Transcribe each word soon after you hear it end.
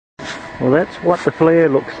Well, that's what the flare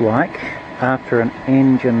looks like after an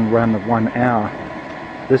engine run of 1 hour.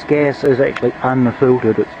 This gas is actually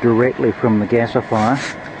unfiltered, it's directly from the gasifier,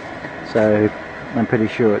 so I'm pretty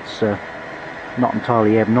sure it's not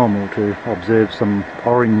entirely abnormal to observe some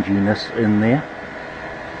oranginess in there.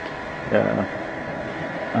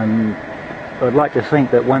 And I'd like to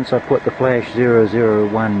think that once I put the Flash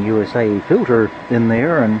 001 USA filter in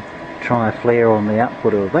there and try a flare on the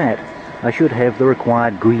output of that, I should have the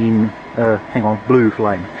required blue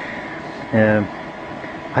flame.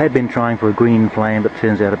 I had been trying for a green flame, but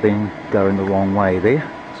turns out I've been going the wrong way there.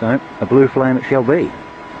 So, a blue flame it shall be.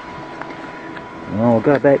 I'll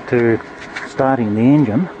go back to starting the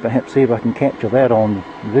engine, perhaps see if I can capture that on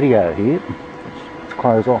video here. Let's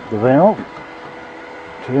close off the valve,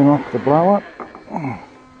 turn off the blower,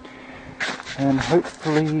 and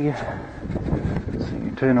hopefully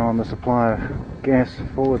turn on the supply of gas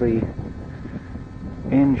for the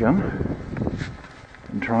engine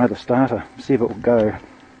and try the starter, see if it will go.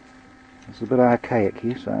 It's a bit archaic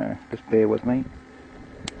here, so just bear with me.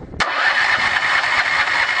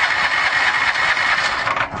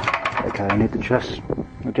 Okay, I need to just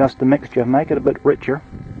adjust the mixture, make it a bit richer.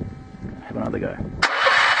 Have another go.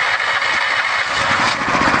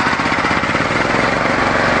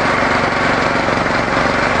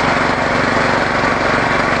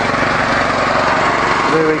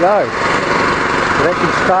 There we go. It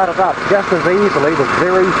actually started up just as easily the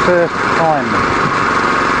very first time.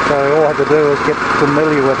 So all I had to do is get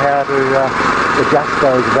familiar with how to adjust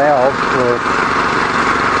those valves for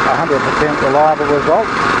 100% reliable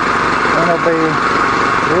results, and I'll be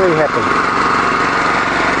very happy.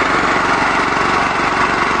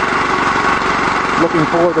 Looking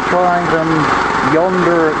forward to trying them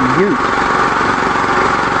yonder ute.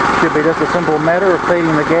 Should be just a simple matter of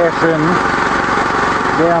feeding the gas in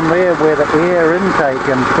down there where the air intake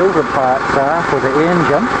and filter parts are for the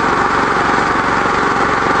engine.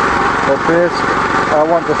 But first I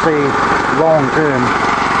want to see long term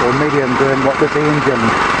or medium term what this engine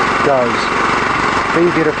does.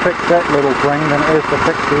 It's easier to fix that little thing than it is to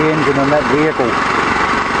fix the engine in that vehicle.